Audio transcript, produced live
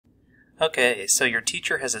Okay, so your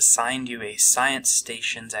teacher has assigned you a science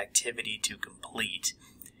stations activity to complete,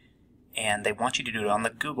 and they want you to do it on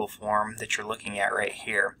the Google form that you're looking at right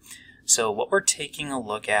here. So what we're taking a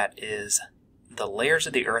look at is the layers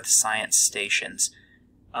of the Earth science stations.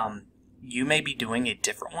 You may be doing a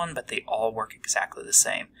different one, but they all work exactly the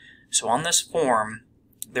same. So on this form,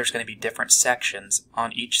 there's going to be different sections.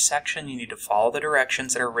 On each section, you need to follow the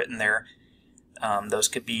directions that are written there. Those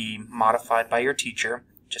could be modified by your teacher.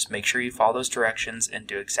 Just make sure you follow those directions and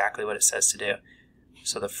do exactly what it says to do.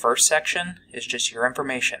 So the first section is just your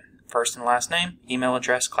information. First and last name, email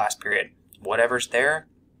address, class period. Whatever's there,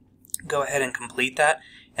 go ahead and complete that,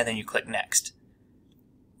 and then you click Next.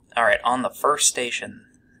 Alright, on the first station,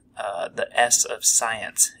 the S of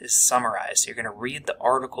science is summarized. You're going to read the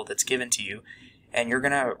article that's given to you, and you're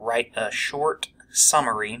going to write a short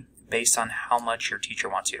summary based on how much your teacher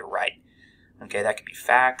wants you to write. Okay, that could be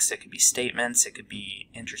facts, it could be statements, it could be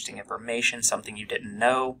interesting information, something you didn't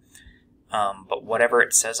know. But whatever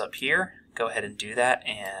it says up here, go ahead and do that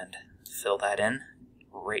and fill that in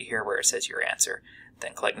right here where it says your answer.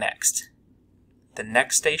 Then click Next. The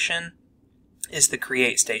next station is the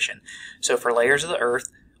Create station. So for layers of the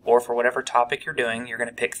Earth, or for whatever topic you're doing, you're going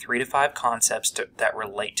to pick 3 to 5 concepts that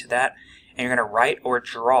relate to that, and you're going to write or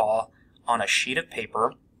draw on a sheet of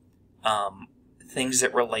paper things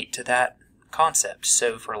that relate to that concept.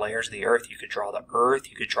 So for layers of the Earth, you could draw the Earth,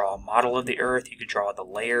 you could draw a model of the Earth, you could draw the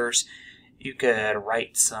layers, you could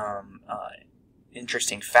write some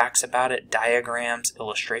interesting facts about it, diagrams,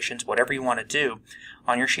 illustrations, whatever you want to do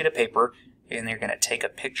on your sheet of paper, and you're going to take a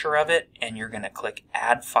picture of it, and you're going to click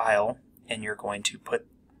Add File, and you're going to put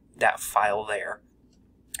that file there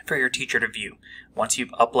for your teacher to view. Once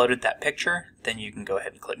you've uploaded that picture, then you can go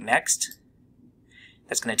ahead and click Next.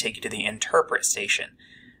 That's going to take you to the Interpret station.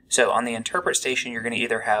 So on the Interpret station, you're going to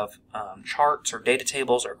either have charts or data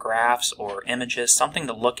tables or graphs or images, something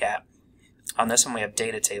to look at. On this one we have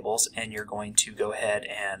data tables, and you're going to go ahead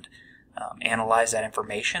and analyze that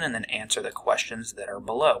information and then answer the questions that are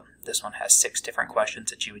below. This one has 6 different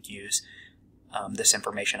questions that you would use this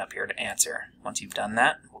information up here to answer. Once you've done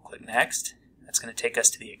that, we'll click Next. That's going to take us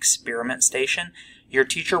to the Experiment station. Your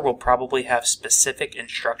teacher will probably have specific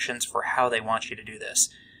instructions for how they want you to do this.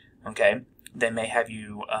 Okay? They may have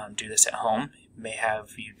you do this at home, may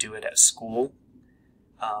have you do it at school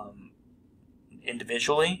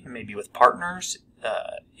individually, maybe with partners.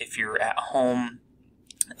 If you're at home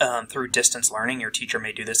through distance learning, your teacher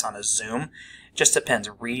may do this on a Zoom. Just depends.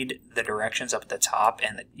 Read the directions up at the top,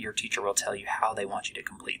 and your teacher will tell you how they want you to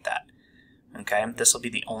complete that. Okay, this will be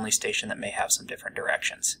the only station that may have some different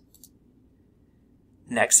directions.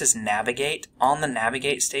 Next is Navigate. On the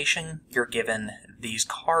Navigate station, you're given these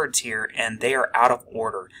cards here, and they are out of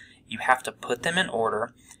order. You have to put them in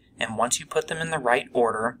order, and once you put them in the right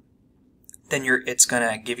order, then it's going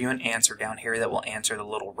to give you an answer down here that will answer the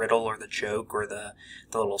little riddle or the joke or the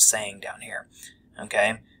little saying down here.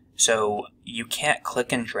 Okay, so you can't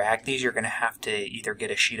click and drag these. You're going to have to either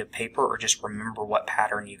get a sheet of paper or just remember what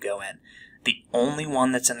pattern you go in. The only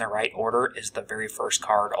one that's in the right order is the very first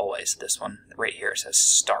card always. This one right here says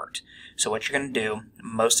Start. So what you're going to do,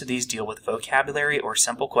 most of these deal with vocabulary or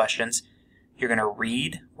simple questions. You're going to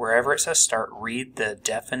read, wherever it says Start, read the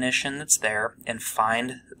definition that's there and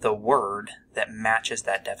find the word that matches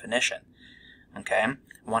that definition. Okay?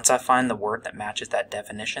 Once I find the word that matches that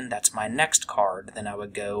definition, that's my next card. Then I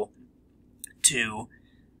would go to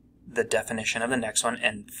the definition of the next one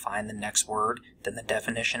and find the next word, then the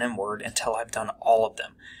definition and word, until I've done all of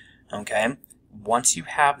them. Okay? Once you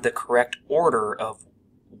have the correct order of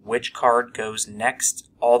which card goes next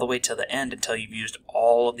all the way to the end until you've used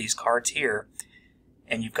all of these cards here,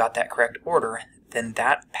 and you've got that correct order, then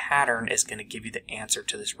that pattern is going to give you the answer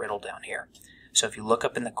to this riddle down here. So if you look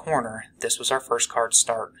up in the corner, this was our first card,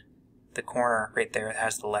 Start. The corner right there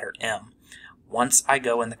has the letter M. Once I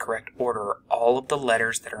go in the correct order, all of the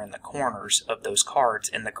letters that are in the corners of those cards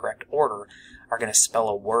in the correct order are going to spell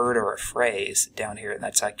a word or a phrase down here, and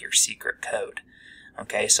that's like your secret code.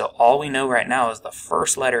 Okay, so all we know right now is the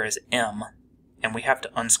first letter is M, and we have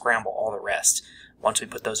to unscramble all the rest. Once we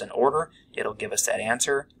put those in order, it'll give us that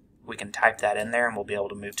answer. We can type that in there, and we'll be able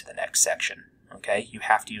to move to the next section. Okay, you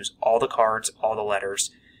have to use all the cards, all the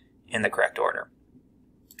letters in the correct order.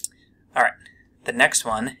 All right. The next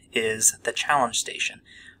one is the Challenge station.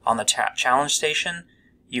 On the Challenge station,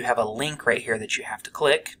 you have a link right here that you have to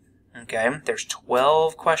click. Okay, there's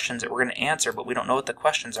 12 questions that we're going to answer, but we don't know what the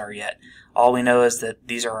questions are yet. All we know is that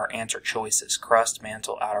these are our answer choices: crust,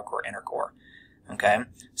 mantle, outer core, inner core. Okay,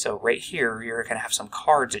 so right here, you're going to have some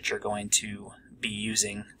cards that you're going to be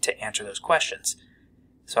using to answer those questions.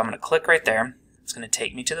 So I'm going to click right there. It's going to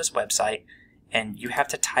take me to this website, and you have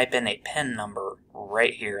to type in a PIN number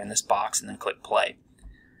right here in this box and then click play.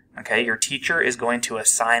 Okay, your teacher is going to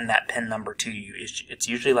assign that PIN number to you. It's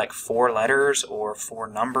usually like 4 letters or 4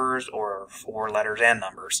 numbers or 4 letters and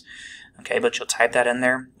numbers. Okay, but you'll type that in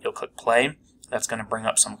there, you'll click play. That's going to bring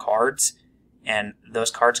up some cards, and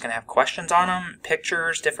those cards are going to have questions on them,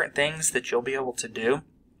 pictures, different things that you'll be able to do.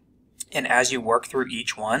 And as you work through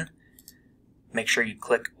each one, make sure you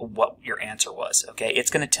click what your answer was. Okay, it's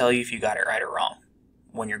going to tell you if you got it right or wrong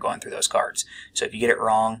when you're going through those cards. So if you get it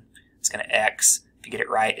wrong, it's going to X. If you get it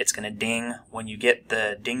right, it's going to ding. When you get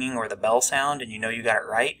the dinging or the bell sound and you know you got it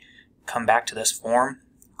right, come back to this form,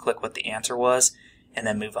 click what the answer was, and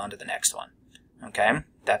then move on to the next one. Okay,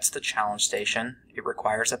 that's the challenge station. It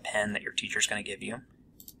requires a pen that your teacher's going to give you.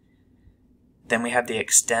 Then we have the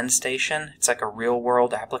extend station. It's like a real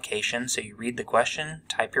world application. So you read the question,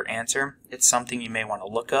 type your answer. It's something you may want to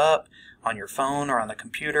look up on your phone or on the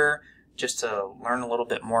computer just to learn a little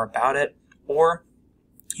bit more about it. Or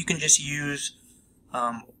you can just use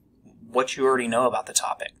what you already know about the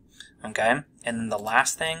topic. Okay, and then the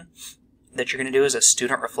last thing that you're going to do is a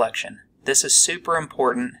student reflection. This is super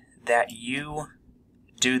important that you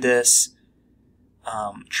do this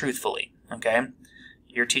truthfully. Okay,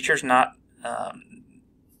 your teacher's not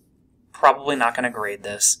probably not going to grade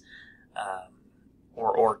this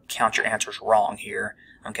or count your answers wrong here.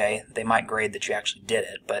 Okay, they might grade that you actually did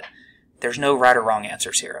it, but there's no right or wrong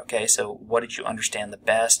answers here. Okay, so what did you understand the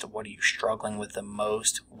best? What are you struggling with the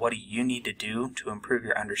most? What do you need to do to improve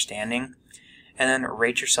your understanding? And then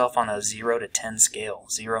rate yourself on a 0 to 10 scale.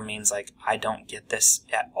 0 means like, I don't get this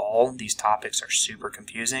at all. These topics are super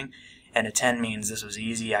confusing. And a 10 means this was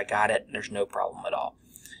easy, I got it, there's no problem at all.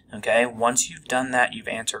 Okay, once you've done that, you've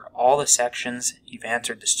answered all the sections, you've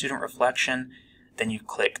answered the student reflection, then you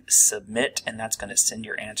click submit, and that's going to send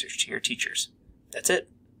your answers to your teachers. That's it.